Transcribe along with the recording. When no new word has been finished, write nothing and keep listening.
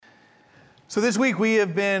So this week we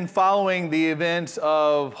have been following the events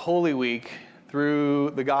of Holy Week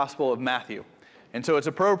through the Gospel of Matthew. And so it's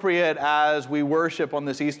appropriate as we worship on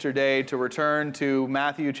this Easter day to return to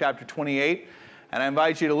Matthew chapter 28. And I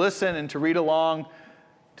invite you to listen and to read along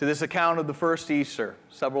to this account of the first Easter,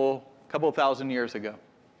 couple of thousand years ago.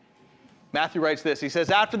 Matthew writes this. He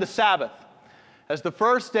says, "After the Sabbath, as the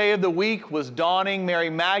first day of the week was dawning, Mary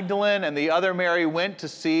Magdalene and the other Mary went to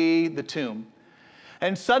see the tomb.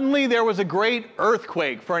 And suddenly there was a great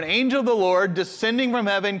earthquake, for an angel of the Lord descending from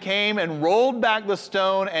heaven came and rolled back the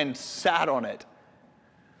stone and sat on it.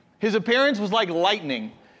 His appearance was like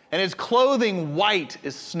lightning, and his clothing white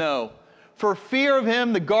as snow. For fear of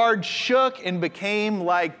him, the guards shook and became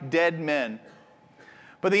like dead men.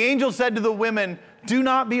 But the angel said to the women, 'Do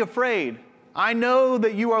not be afraid. I know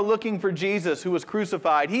that you are looking for Jesus who was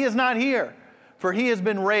crucified. He is not here, for he has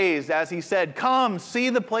been raised, as he said. Come, see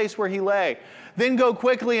the place where he lay. Then go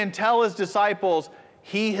quickly and tell his disciples,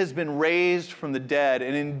 he has been raised from the dead,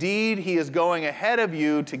 and indeed he is going ahead of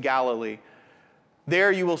you to Galilee.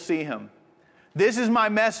 There you will see him. This is my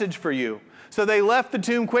message for you.' So they left the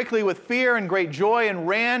tomb quickly with fear and great joy and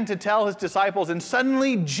ran to tell his disciples. And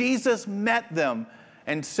suddenly Jesus met them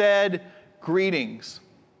and said, 'Greetings.'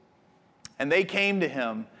 And they came to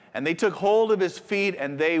him, and they took hold of his feet,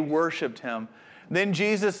 and they worshiped him. Then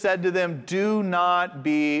Jesus said to them, 'Do not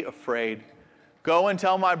be afraid. Go and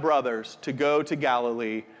tell my brothers to go to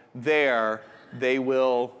Galilee. There they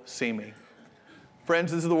will see me.'"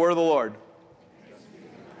 Friends, this is the word of the Lord.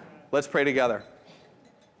 Let's pray together.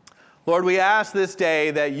 Lord, we ask this day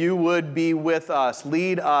that you would be with us,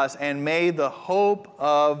 lead us, and may the hope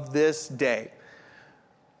of this day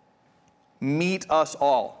meet us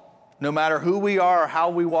all. No matter who we are or how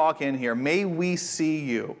we walk in here, may we see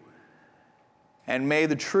you. And may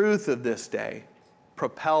the truth of this day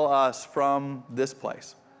propel us from this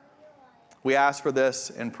place. We ask for this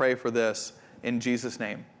and pray for this in Jesus'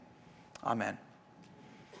 name. Amen.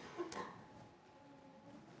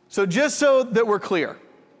 So just so that we're clear,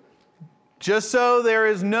 just so there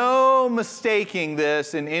is no mistaking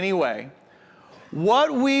this in any way,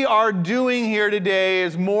 what we are doing here today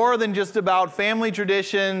is more than just about family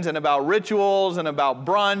traditions and about rituals and about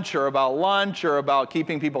brunch or about lunch or about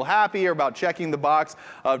keeping people happy or about checking the box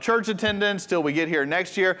of church attendance till we get here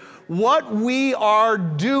next year. What we are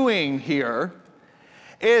doing here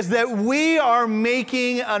is that we are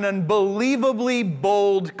making an unbelievably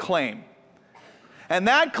bold claim. And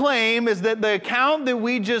that claim is that the account that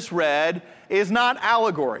we just read is not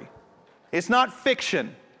allegory. It's not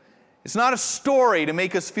fiction. It's not a story to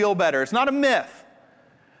make us feel better. It's not a myth.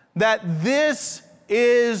 That this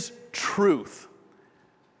is truth.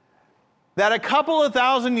 That a couple of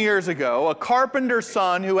thousand years ago, a carpenter's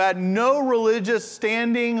son who had no religious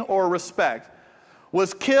standing or respect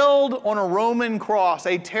was killed on a Roman cross,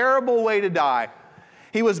 a terrible way to die.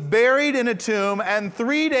 He was buried in a tomb, and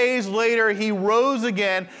 3 days later he rose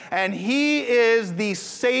again, and he is the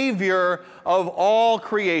Savior of all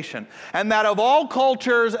creation. And that of all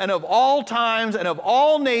cultures and of all times and of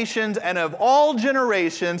all nations and of all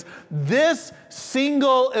generations, this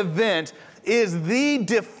single event is the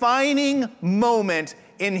defining moment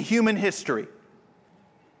in human history.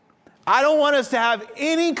 I don't want us to have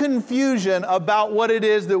any confusion about what it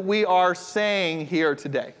is that we are saying here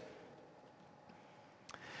today.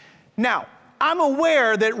 Now, I'm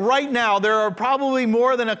aware that right now there are probably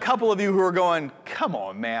more than a couple of you who are going, "Come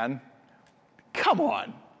on, man. Come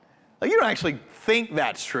on." Like, you don't actually think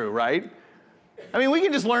that's true, right? I mean, we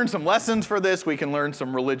can just learn some lessons for this. We can learn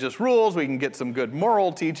some religious rules. We can get some good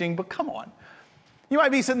moral teaching, but come on. You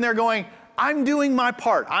might be sitting there going, "I'm doing my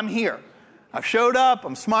part. I'm here. I've showed up.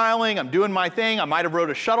 I'm smiling. I'm doing my thing. I might have rode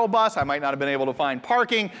a shuttle bus. I might not have been able to find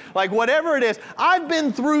parking." Like, whatever it is, I've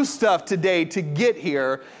been through stuff today to get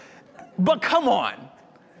here. But come on.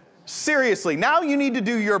 Seriously, now you need to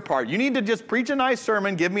do your part. You need to just preach a nice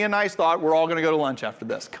sermon, give me a nice thought. We're all going to go to lunch after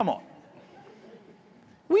this. Come on.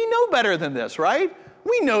 We know better than this, right?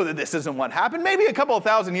 We know that this isn't what happened. Maybe a couple of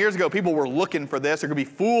thousand years ago, people were looking for this or could be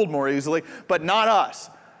fooled more easily, but not us.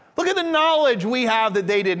 Look at the knowledge we have that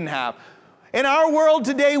they didn't have. In our world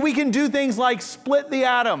today, we can do things like split the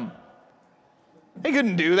atom. They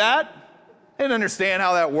couldn't do that. They didn't understand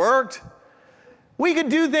how that worked. We could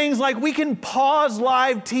do things like we can pause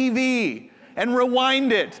live TV and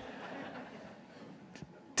rewind it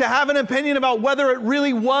to have an opinion about whether it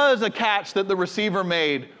really was a catch that the receiver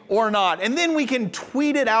made or not. And then we can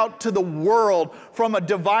tweet it out to the world from a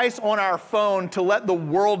device on our phone to let the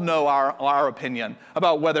world know our opinion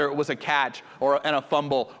about whether it was a catch and a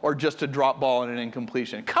fumble or just a drop ball and an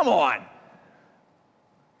incompletion. Come on.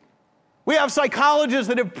 We have psychologists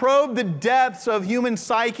that have probed the depths of human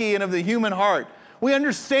psyche and of the human heart. We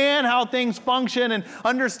understand how things function and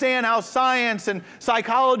understand how science and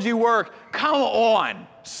psychology work. Come on,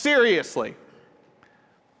 seriously.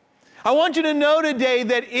 I want you to know today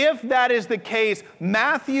that if that is the case,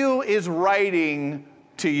 Matthew is writing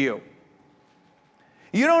to you.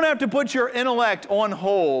 You don't have to put your intellect on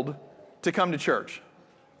hold to come to church.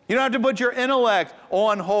 You don't have to put your intellect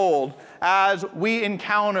on hold as we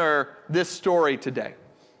encounter this story today.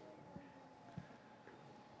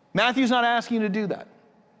 Matthew's not asking you to do that.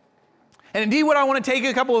 And indeed, what I want to take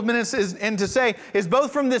a couple of minutes to say is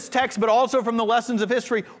both from this text, but also from the lessons of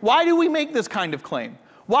history, why do we make this kind of claim?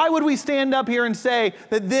 Why would we stand up here and say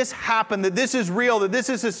that this happened, that this is real, that this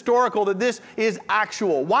is historical, that this is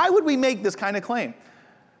actual? Why would we make this kind of claim?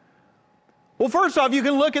 Well, first off, you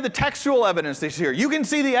can look at the textual evidence this year. You can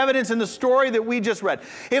see the evidence in the story that we just read.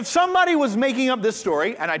 If somebody was making up this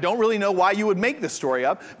story, and I don't really know why you would make this story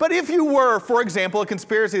up, but if you were, for example, a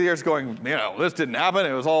conspiracy theorist going, this didn't happen,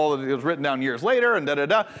 it was written down years later, and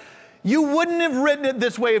da-da-da, you wouldn't have written it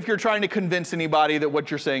this way if you're trying to convince anybody that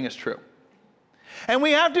what you're saying is true. And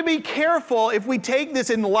we have to be careful if we take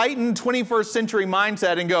this enlightened 21st century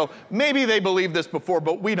mindset and go, maybe they believed this before,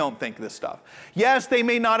 but we don't think this stuff. Yes, they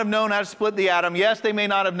may not have known how to split the atom. Yes, they may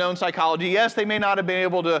not have known psychology. Yes, they may not have been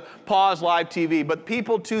able to pause live TV. But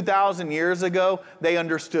people 2,000 years ago, they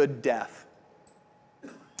understood death.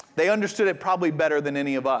 They understood it probably better than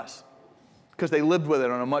any of us because they lived with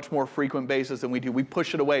it on a much more frequent basis than we do. We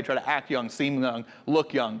push it away, try to act young, seem young,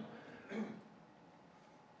 look young.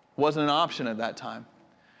 Wasn't an option at that time.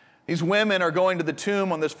 These women are going to the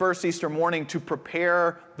tomb on this first Easter morning to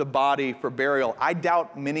prepare the body for burial. I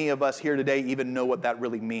doubt many of us here today even know what that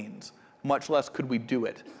really means, much less could we do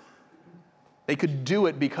it. They could do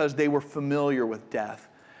it because they were familiar with death.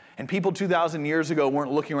 And people 2,000 years ago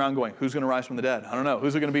weren't looking around going, who's going to rise from the dead? I don't know.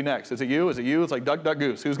 Who's it going to be next? Is it you? Is it you? It's like duck, duck,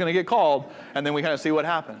 goose. Who's going to get called? And then we kind of see what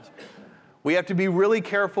happens. We have to be really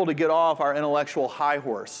careful to get off our intellectual high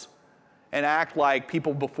horse and act like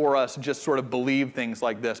people before us just sort of believe things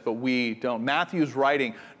like this, but we don't. Matthew's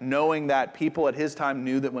writing knowing that people at his time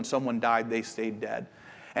knew that when someone died, they stayed dead.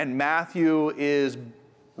 And Matthew is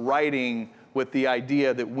writing with the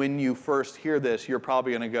idea that when you first hear this, you're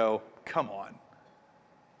probably going to go, come on.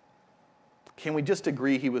 Can we just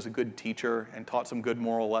agree he was a good teacher and taught some good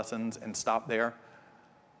moral lessons and stop there?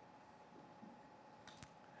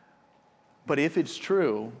 But if it's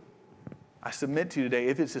true, I submit to you today,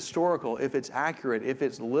 if it's historical, if it's accurate, if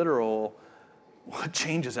it's literal, well, it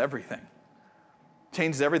changes everything. It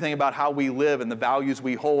changes everything about how we live and the values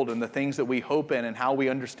we hold and the things that we hope in and how we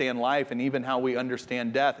understand life and even how we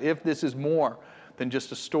understand death. If this is more than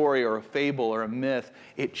just a story or a fable or a myth,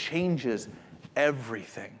 it changes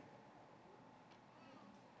everything.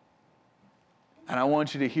 And I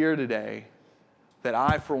want you to hear today that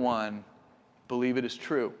I, for one, believe it is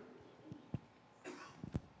true.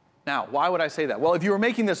 Now, why would I say that? Well, if you were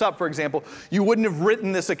making this up, for example, you wouldn't have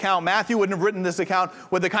written this account. Matthew wouldn't have written this account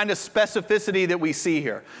with the kind of specificity that we see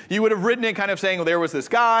here. You would have written it kind of saying, well, there was this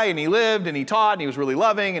guy, and he lived, and he taught, and he was really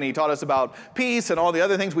loving, and he taught us about peace and all the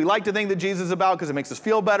other things we like to think that Jesus is about because it makes us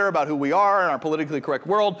feel better about who we are in our politically correct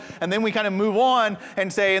world. And then we kind of move on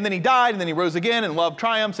and say, and then he died, and then he rose again, and love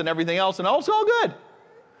triumphs and everything else, and it's all good.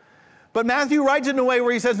 But Matthew writes it in a way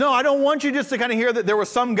where he says, no, I don't want you just to kind of hear that there was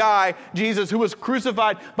some guy, Jesus, who was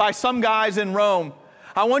crucified by some guys in Rome.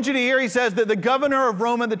 I want you to hear, he says, that the governor of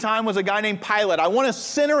Rome at the time was a guy named Pilate. I want to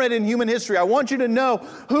center it in human history. I want you to know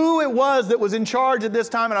who it was that was in charge at this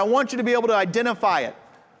time, and I want you to be able to identify it.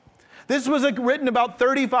 This was written about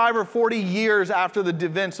 35 or 40 years after the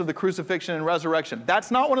events of the crucifixion and resurrection.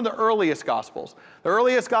 That's not one of the earliest Gospels. The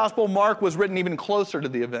earliest Gospel, Mark, was written even closer to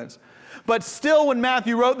the events. But still, when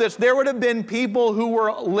Matthew wrote this, there would have been people who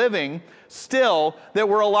were living still that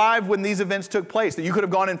were alive when these events took place, that you could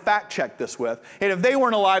have gone and fact-checked this with. And if they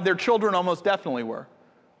weren't alive, their children almost definitely were.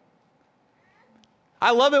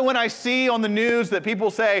 I love it when I see on the news that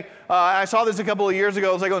people say, I saw this a couple of years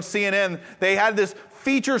ago, it was like on CNN, they had this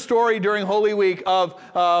feature story during Holy Week of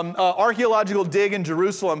archaeological dig in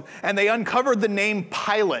Jerusalem, and they uncovered the name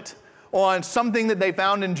Pilate on something that they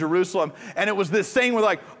found in Jerusalem. And it was this thing where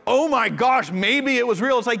like, oh my gosh, maybe it was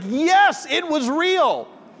real. It's like, yes, it was real.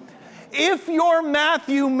 If you're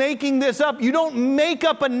Matthew making this up, you don't make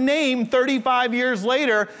up a name 35 years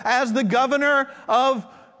later as the governor of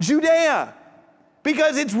Judea.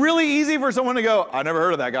 Because it's really easy for someone to go, I never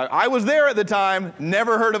heard of that guy. I was there at the time,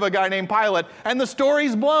 never heard of a guy named Pilate, and the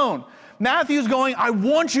story's blown. Matthew's going, I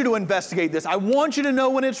want you to investigate this. I want you to know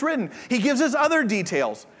when it's written. He gives us other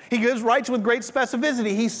details. He writes with great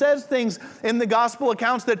specificity. He says things in the gospel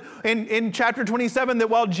accounts that in chapter 27 that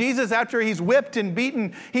while Jesus, after he's whipped and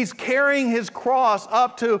beaten, he's carrying his cross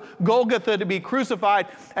up to Golgotha to be crucified,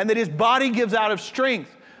 and that his body gives out of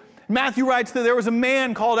strength. Matthew writes that there was a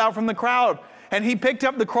man called out from the crowd, and he picked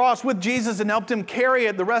up the cross with Jesus and helped him carry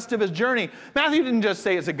it the rest of his journey. Matthew didn't just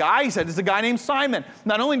say it's a guy. He said it's a guy named Simon.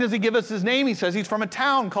 Not only does he give us his name, he says he's from a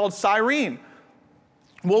town called Cyrene.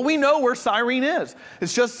 Well, we know where Cyrene is.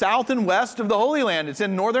 It's just south and west of the Holy Land. It's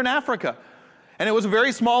in northern Africa. And it was a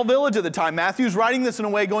very small village at the time. Matthew's writing this in a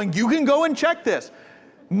way going, you can go and check this.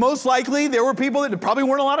 Most likely, there were people that probably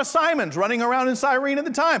weren't a lot of Simons running around in Cyrene at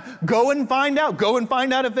the time. Go and find out. Go and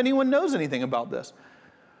find out if anyone knows anything about this.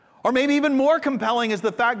 Or maybe even more compelling is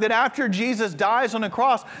the fact that after Jesus dies on a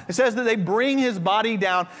cross, it says that they bring his body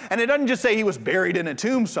down. And it doesn't just say he was buried in a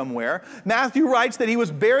tomb somewhere. Matthew writes that he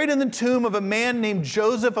was buried in the tomb of a man named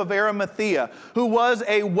Joseph of Arimathea, who was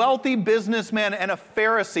a wealthy businessman and a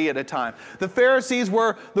Pharisee at a time. The Pharisees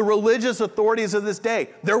were the religious authorities of this day.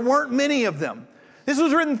 There weren't many of them. This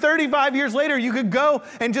was written 35 years later. You could go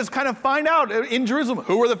and just kind of find out in Jerusalem,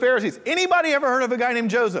 who were the Pharisees? Anybody ever heard of a guy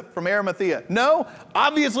named Joseph from Arimathea? No?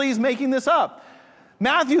 Obviously, he's making this up.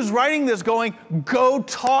 Matthew's writing this going, go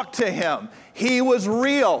talk to him. He was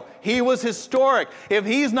real. He was historic. If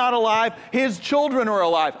he's not alive, his children are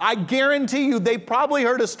alive. I guarantee you they probably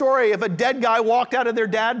heard a story if a dead guy walked out of their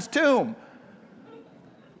dad's tomb.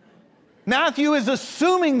 Matthew is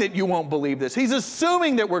assuming that you won't believe this. He's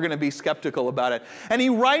assuming that we're going to be skeptical about it. And he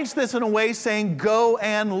writes this in a way saying, go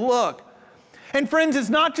and look. And friends,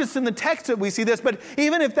 it's not just in the text that we see this, but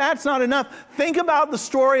even if that's not enough, think about the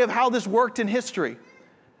story of how this worked in history.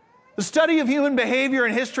 The study of human behavior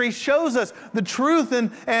in history shows us the truth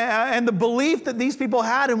and the belief that these people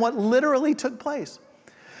had in what literally took place.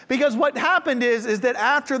 Because what happened is that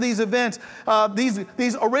after these events,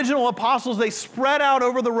 these original apostles, they spread out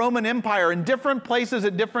over the Roman Empire in different places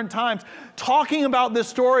at different times, talking about this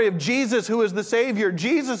story of Jesus who is the Savior,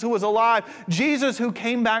 Jesus who was alive, Jesus who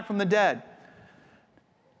came back from the dead.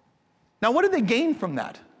 Now, what did they gain from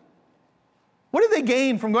that? What did they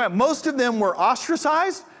gain from going out? Most of them were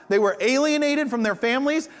ostracized. They were alienated from their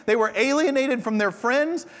families. They were alienated from their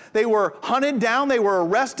friends. They were hunted down. They were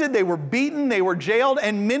arrested. They were beaten. They were jailed.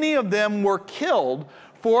 And many of them were killed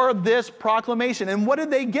for this proclamation. And what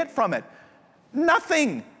did they get from it?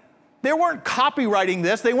 Nothing. They weren't copywriting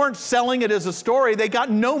this. They weren't selling it as a story. They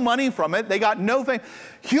got no money from it. They got no thing.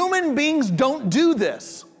 Human beings don't do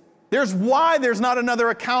this. There's why there's not another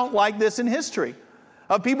account like this in history,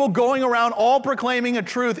 of people going around all proclaiming a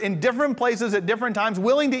truth in different places at different times,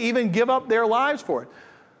 willing to even give up their lives for it.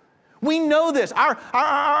 We know this.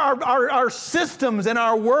 Our systems in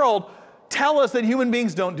our world tell us that human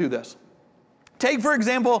beings don't do this. Take, for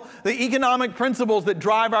example, the economic principles that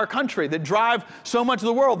drive our country, that drive so much of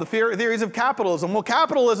the world, the theories of capitalism. Well,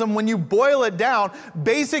 capitalism, when you boil it down,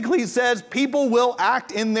 basically says people will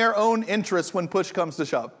act in their own interests when push comes to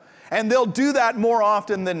shove. And they'll do that more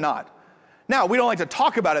often than not. Now, we don't like to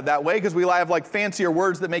talk about it that way because we have like fancier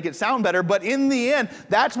words that make it sound better, but in the end,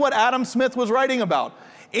 that's what Adam Smith was writing about.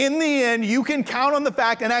 In the end, you can count on the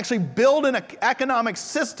fact and actually build an economic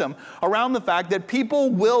system around the fact that people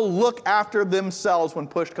will look after themselves when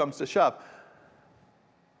push comes to shove.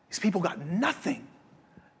 These people got nothing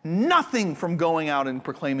from going out and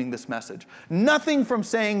proclaiming this message. Nothing from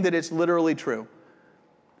saying that it's literally true.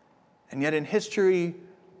 And yet in history,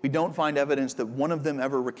 we don't find evidence that one of them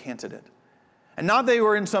ever recanted it. And not they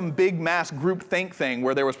were in some big mass group think thing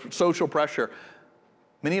where there was social pressure.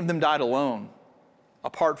 Many of them died alone,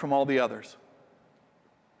 apart from all the others.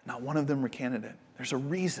 Not one of them recanted it. There's a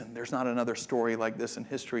reason there's not another story like this in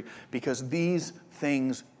history, because these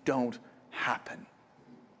things don't happen.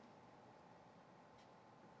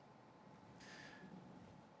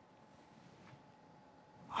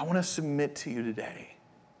 I want to submit to you today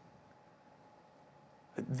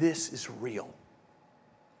that this is real.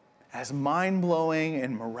 As mind-blowing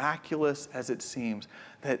and miraculous as it seems,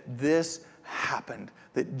 that this happened,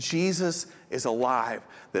 that Jesus is alive,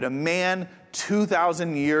 that a man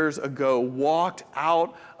 2,000 years ago walked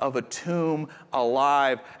out of a tomb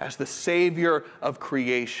alive as the Savior of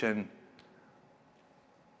creation.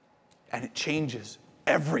 And it changes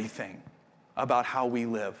everything about how we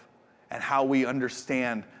live and how we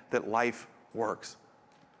understand that life works.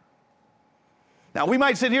 Now, we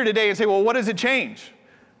might sit here today and say, well, what does it change?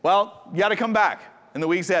 Well, you got to come back in the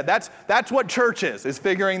weeks ahead. That's what church is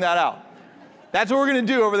figuring that out. That's what we're going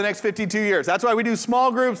to do over the next 52 years. That's why we do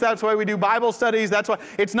small groups. That's why we do Bible studies. That's why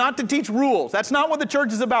it's not to teach rules. That's not what the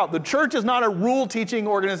church is about. The church is not a rule-teaching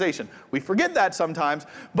organization. We forget that sometimes,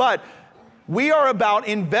 but We are about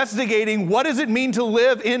investigating what does it mean to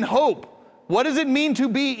live in hope? What does it mean to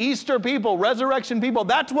be Easter people, resurrection people?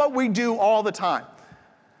 That's what we do all the time.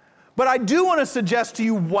 But I do want to suggest to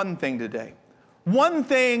you one thing today. One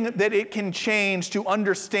thing that it can change to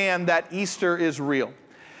understand that Easter is real.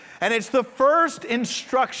 And it's the first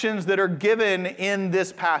instructions that are given in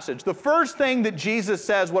this passage. The first thing that Jesus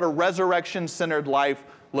says what a resurrection-centered life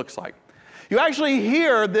looks like. You actually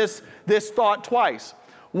hear this thought twice.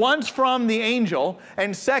 Once from the angel,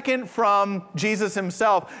 and second from Jesus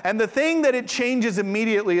himself. And the thing that it changes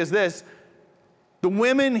immediately is this. The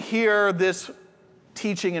women hear this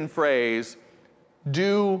teaching and phrase,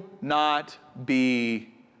 do not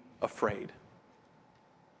be afraid.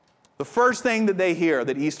 The first thing that they hear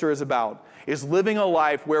that Easter is about is living a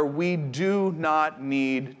life where we do not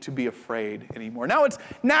need to be afraid anymore. Now, it's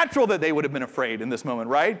natural that they would have been afraid in this moment,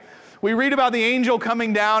 right? We read about the angel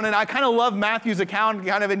coming down, and I kind of love Matthew's account,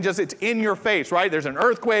 kind of it's in your face, right? There's an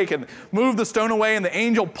earthquake, and move the stone away, and the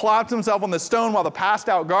angel plops himself on the stone while the passed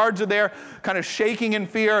out guards are there, kind of shaking in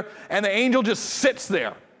fear, and the angel just sits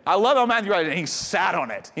there. I love how Matthew writes it, and he sat on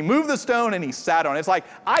it. He moved the stone, and he sat on it. It's like,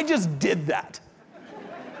 I just did that.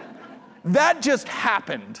 That just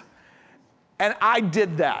happened, and I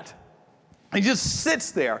did that. He just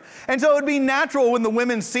sits there. And so it would be natural when the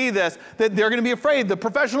women see this that they're going to be afraid. The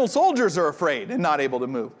professional soldiers are afraid and not able to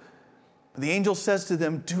move. But the angel says to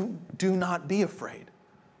them, do not be afraid.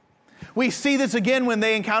 We see this again when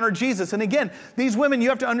they encounter Jesus. And again, these women, you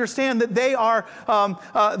have to understand that they are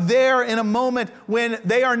there in a moment when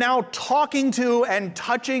they are now talking to and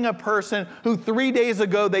touching a person who 3 days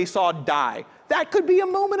ago they saw die. That could be a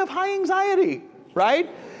moment of high anxiety, right?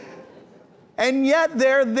 And yet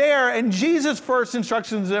they're there, and Jesus' first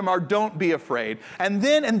instructions to them are, don't be afraid. And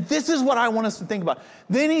this is what I want us to think about.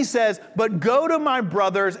 Then he says, but go to my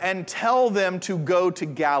brothers and tell them to go to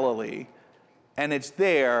Galilee, and it's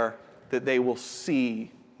there that they will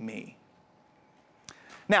see me.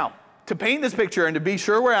 Now, to paint this picture and to be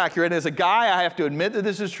sure we're accurate, as a guy, I have to admit that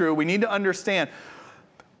this is true. We need to understand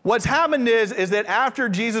what's happened is that after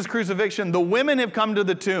Jesus' crucifixion, the women have come to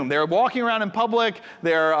the tomb. They're walking around in public.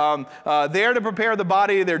 They're there to prepare the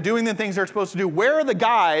body. They're doing the things they're supposed to do. Where are the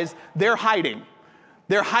guys? They're hiding.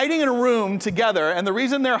 They're hiding in a room together. And the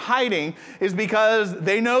reason they're hiding is because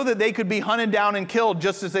they know that they could be hunted down and killed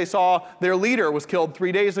just as they saw their leader was killed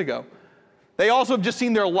 3 days ago. They also have just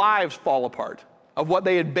seen their lives fall apart of what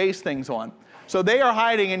they had based things on. So they are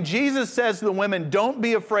hiding, and Jesus says to the women, don't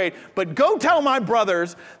be afraid, but go tell my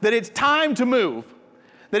brothers that it's time to move,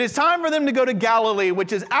 that it's time for them to go to Galilee,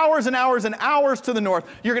 which is hours and hours and hours to the north.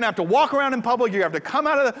 You're going to have to walk around in public. You're going to have to come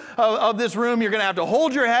out of this room. You're going to have to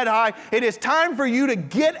hold your head high. It is time for you to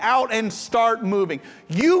get out and start moving.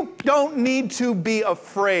 You don't need to be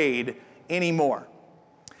afraid anymore.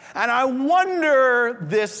 And I wonder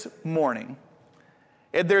this morning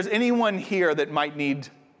if there's anyone here that might need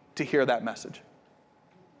to hear that message.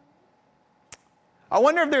 I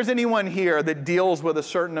wonder if there's anyone here that deals with a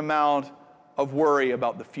certain amount of worry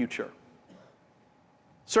about the future.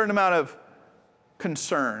 Certain amount of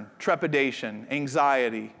concern, trepidation,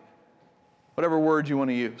 anxiety, whatever word you want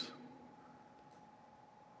to use.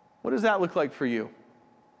 What does that look like for you?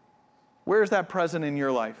 Where is that present in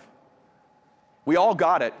your life? We all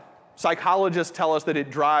got it. Psychologists tell us that it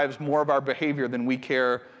drives more of our behavior than we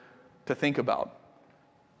care to think about.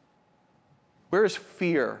 Where is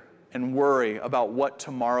fear and worry about what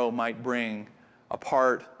tomorrow might bring a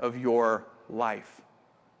part of your life?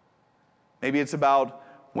 Maybe it's about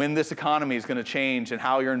when this economy is going to change and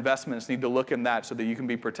how your investments need to look in that so that you can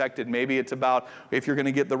be protected. Maybe it's about if you're going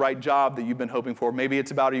to get the right job that you've been hoping for. Maybe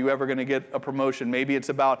it's about, are you ever going to get a promotion? Maybe it's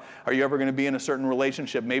about, are you ever going to be in a certain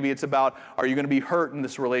relationship? Maybe it's about, are you going to be hurt in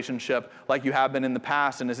this relationship like you have been in the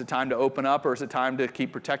past? And is it time to open up, or is it time to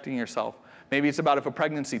keep protecting yourself? Maybe it's about if a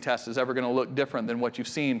pregnancy test is ever going to look different than what you've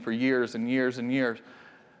seen for years and years and years.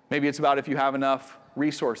 Maybe it's about if you have enough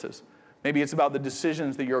resources. Maybe it's about the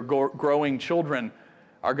decisions that your growing children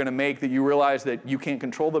are going to make that you realize that you can't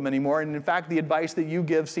control them anymore. And in fact, the advice that you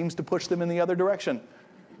give seems to push them in the other direction.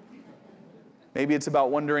 Maybe it's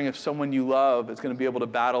about wondering if someone you love is going to be able to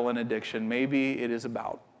battle an addiction. Maybe it is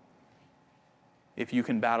about if you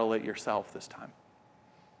can battle it yourself this time.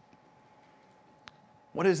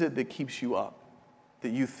 What is it that keeps you up,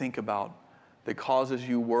 that you think about, that causes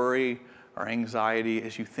you worry or anxiety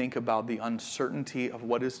as you think about the uncertainty of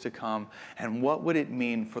what is to come? And what would it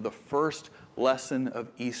mean for the first lesson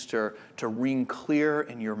of Easter to ring clear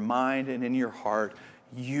in your mind and in your heart?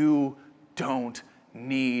 You don't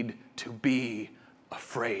need to be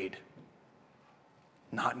afraid.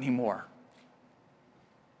 Not anymore.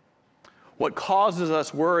 What causes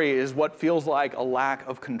us worry is what feels like a lack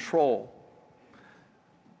of control.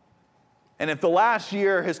 And if the last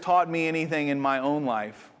year has taught me anything in my own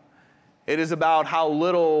life, it is about how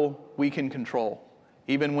little we can control,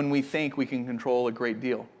 even when we think we can control a great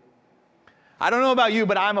deal. I don't know about you,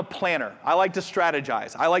 but I'm a planner. I like to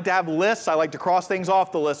strategize. I like to have lists. I like to cross things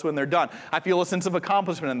off the list when they're done. I feel a sense of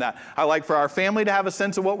accomplishment in that. I like for our family to have a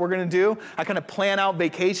sense of what we're going to do. I kind of plan out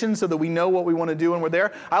vacations so that we know what we want to do when we're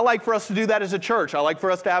there. I like for us to do that as a church. I like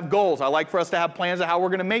for us to have goals. I like for us to have plans of how we're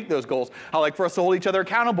going to make those goals. I like for us to hold each other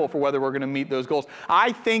accountable for whether we're going to meet those goals.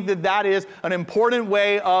 I think that that is an important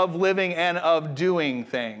way of living and of doing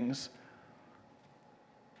things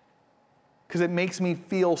because it makes me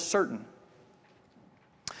feel certain.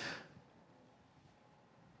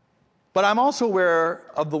 But I'm also aware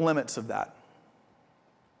of the limits of that.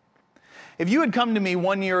 If you had come to me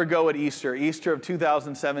 1 year ago at Easter of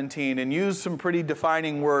 2017, and used some pretty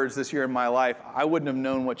defining words this year in my life, I wouldn't have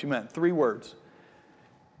known what you meant. 3 words.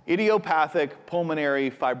 Idiopathic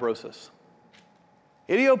pulmonary fibrosis.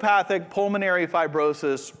 Idiopathic pulmonary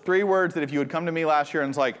fibrosis, 3 words that if you had come to me last year and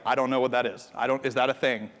it's like, I don't know what that is. Is that a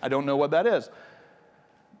thing? I don't know what that is.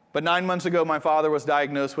 But 9 months ago, my father was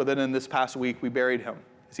diagnosed with it, and this past week we buried him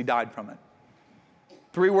as he died from it.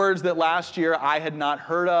 3 words that last year I had not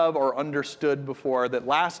heard of or understood before, that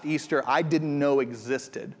last Easter I didn't know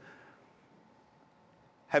existed,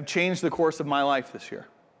 have changed the course of my life this year.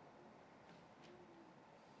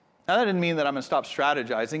 Now that didn't mean that I'm going to stop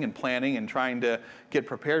strategizing and planning and trying to get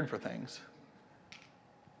prepared for things.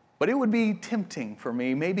 But it would be tempting for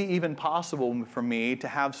me, maybe even possible for me, to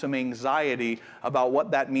have some anxiety about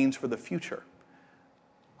what that means for the future.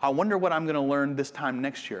 I wonder what I'm going to learn this time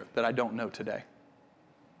next year that I don't know today.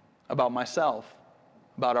 About myself,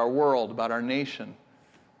 about our world, about our nation,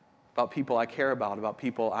 about people I care about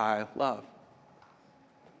people I love.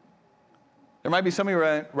 There might be some of you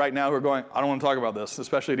right now who are going, I don't want to talk about this,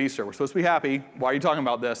 especially at Easter. We're supposed to be happy. Why are you talking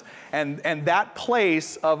about this? And that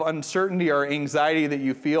place of uncertainty or anxiety that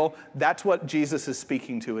you feel, that's what Jesus is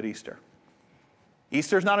speaking to at Easter.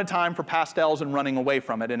 Easter's not a time for pastels and running away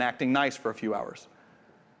from it and acting nice for a few hours.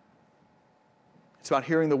 It's about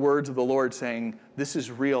hearing the words of the Lord saying, this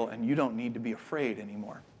is real and you don't need to be afraid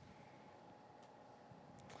anymore.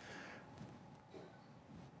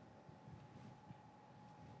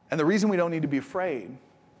 And the reason we don't need to be afraid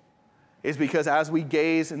is because as we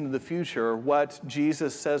gaze into the future, what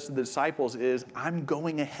Jesus says to the disciples is, I'm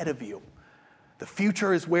going ahead of you. The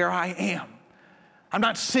future is where I am. I'm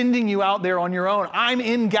not sending you out there on your own. I'm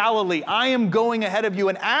in Galilee. I am going ahead of you.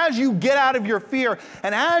 And as you get out of your fear,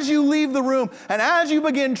 and as you leave the room, and as you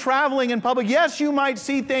begin traveling in public, yes, you might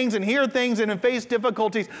see things and hear things and face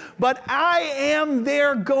difficulties, but I am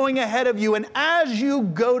there going ahead of you. And as you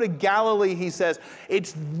go to Galilee, he says,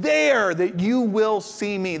 it's there that you will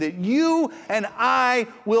see me, that you and I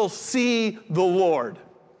will see the Lord.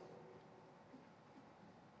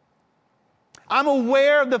 I'm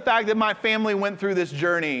aware of the fact that my family went through this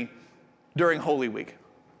journey during Holy Week.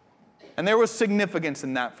 And there was significance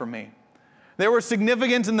in that for me. There was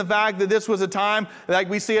significance in the fact that this was a time, like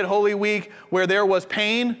we see at Holy Week, where there was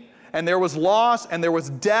pain, and there was loss, and there was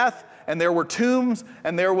death, and there were tombs,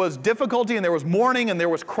 and there was difficulty, and there was mourning, and there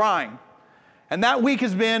was crying. And that week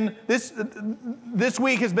has been, this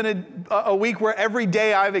week has been a week where every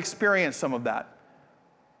day I've experienced some of that.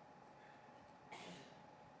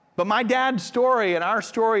 But my dad's story and our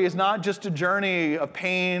story is not just a journey of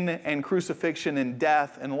pain and crucifixion and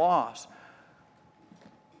death and loss.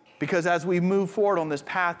 Because as we move forward on this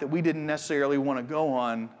path that we didn't necessarily want to go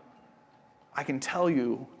on, I can tell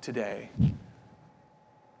you today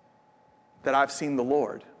that I've seen the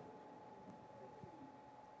Lord.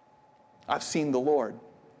 I've seen the Lord.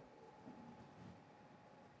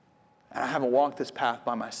 And I haven't walked this path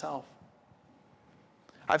by myself.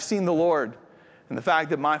 I've seen the Lord. And the fact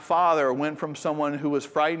that my father went from someone who was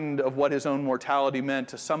frightened of what his own mortality meant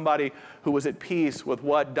to somebody who was at peace with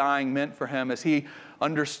what dying meant for him as he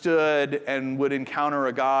understood and would encounter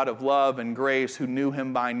a God of love and grace who knew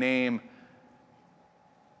him by name.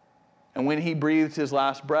 And when he breathed his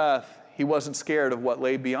last breath, he wasn't scared of what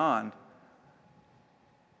lay beyond.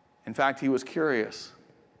 In fact, he was curious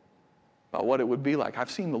about what it would be like.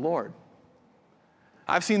 I've seen the Lord.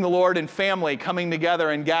 I've seen the Lord in family coming together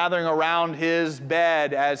and gathering around his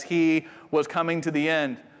bed as he was coming to the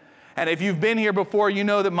end. And if you've been here before, you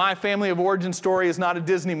know that my family of origin story is not a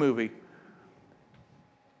Disney movie.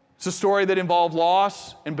 It's a story that involved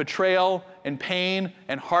loss and betrayal and pain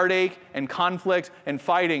and heartache and conflict and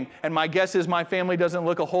fighting. And my guess is my family doesn't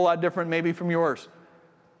look a whole lot different maybe from yours.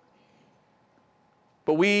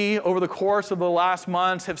 But we, over the course of the last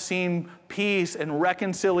months, have seen peace and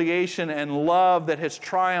reconciliation and love that has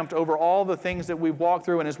triumphed over all the things that we've walked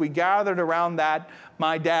through. And as we gathered around that,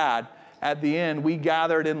 my dad, at the end, we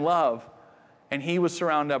gathered in love. And he was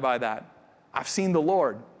surrounded by that. I've seen the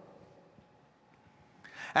Lord.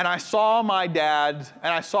 And I saw my dad,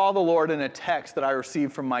 and I saw the Lord in a text that I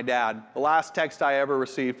received from my dad, the last text I ever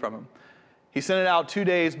received from him. He sent it out 2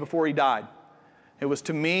 days before he died. It was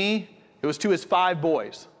to me, it was to his 5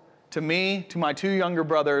 boys, to me, to my 2 younger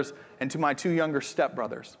brothers, and to my 2 younger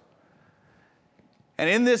stepbrothers. And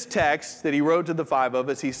in this text that he wrote to the 5 of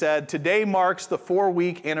us, he said, "Today marks the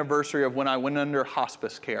 4-week anniversary of when I went under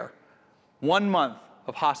hospice care. 1 month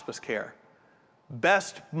of hospice care.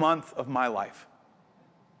 Best month of my life.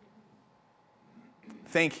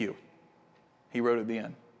 Thank you," he wrote at the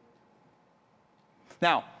end.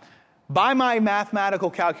 Now, by my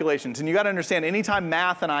mathematical calculations, and you got to understand, anytime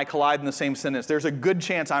math and I collide in the same sentence, there's a good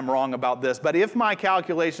chance I'm wrong about this. But if my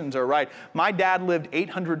calculations are right, my dad lived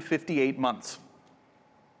 858 months.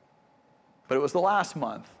 But it was the last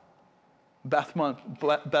month, best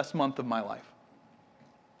month of my life.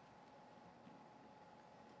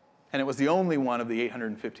 And it was the only one of the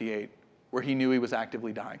 858 where he knew he was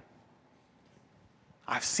actively dying.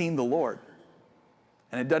 I've seen the Lord.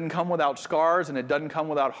 And it doesn't come without scars, and it doesn't come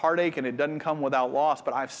without heartache, and it doesn't come without loss,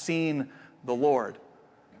 but I've seen the Lord.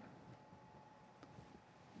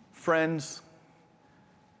 Friends,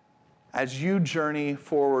 as you journey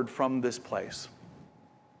forward from this place,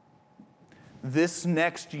 this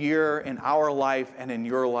next year in our life and in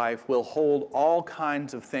your life will hold all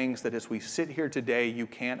kinds of things that as we sit here today, you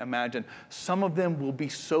can't imagine. Some of them will be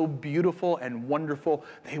so beautiful and wonderful,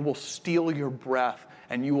 they will steal your breath,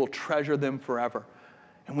 and you will treasure them forever.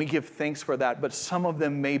 And we give thanks for that, but some of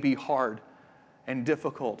them may be hard and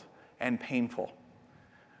difficult and painful.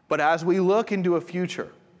 But as we look into a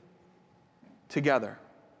future together,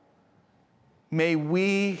 may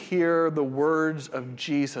we hear the words of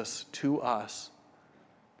Jesus to us.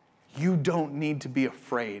 You don't need to be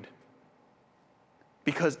afraid,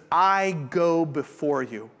 because I go before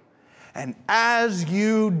you. And as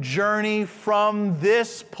you journey from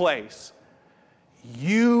this place,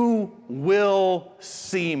 you will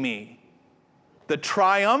see me, the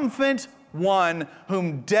triumphant one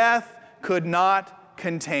whom death could not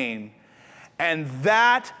contain. And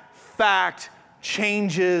that fact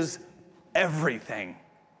changes everything.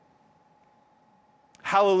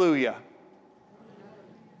 Hallelujah.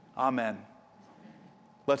 Amen.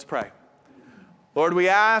 Let's pray. Lord, we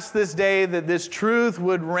ask this day that this truth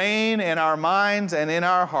would reign in our minds and in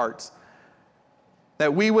our hearts,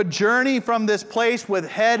 that we would journey from this place with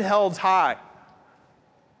head held high,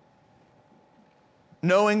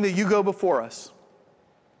 knowing that you go before us,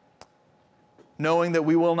 knowing that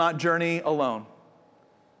we will not journey alone.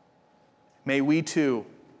 May we too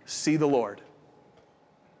see the Lord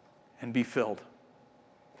and be filled.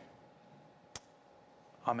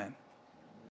 Amen.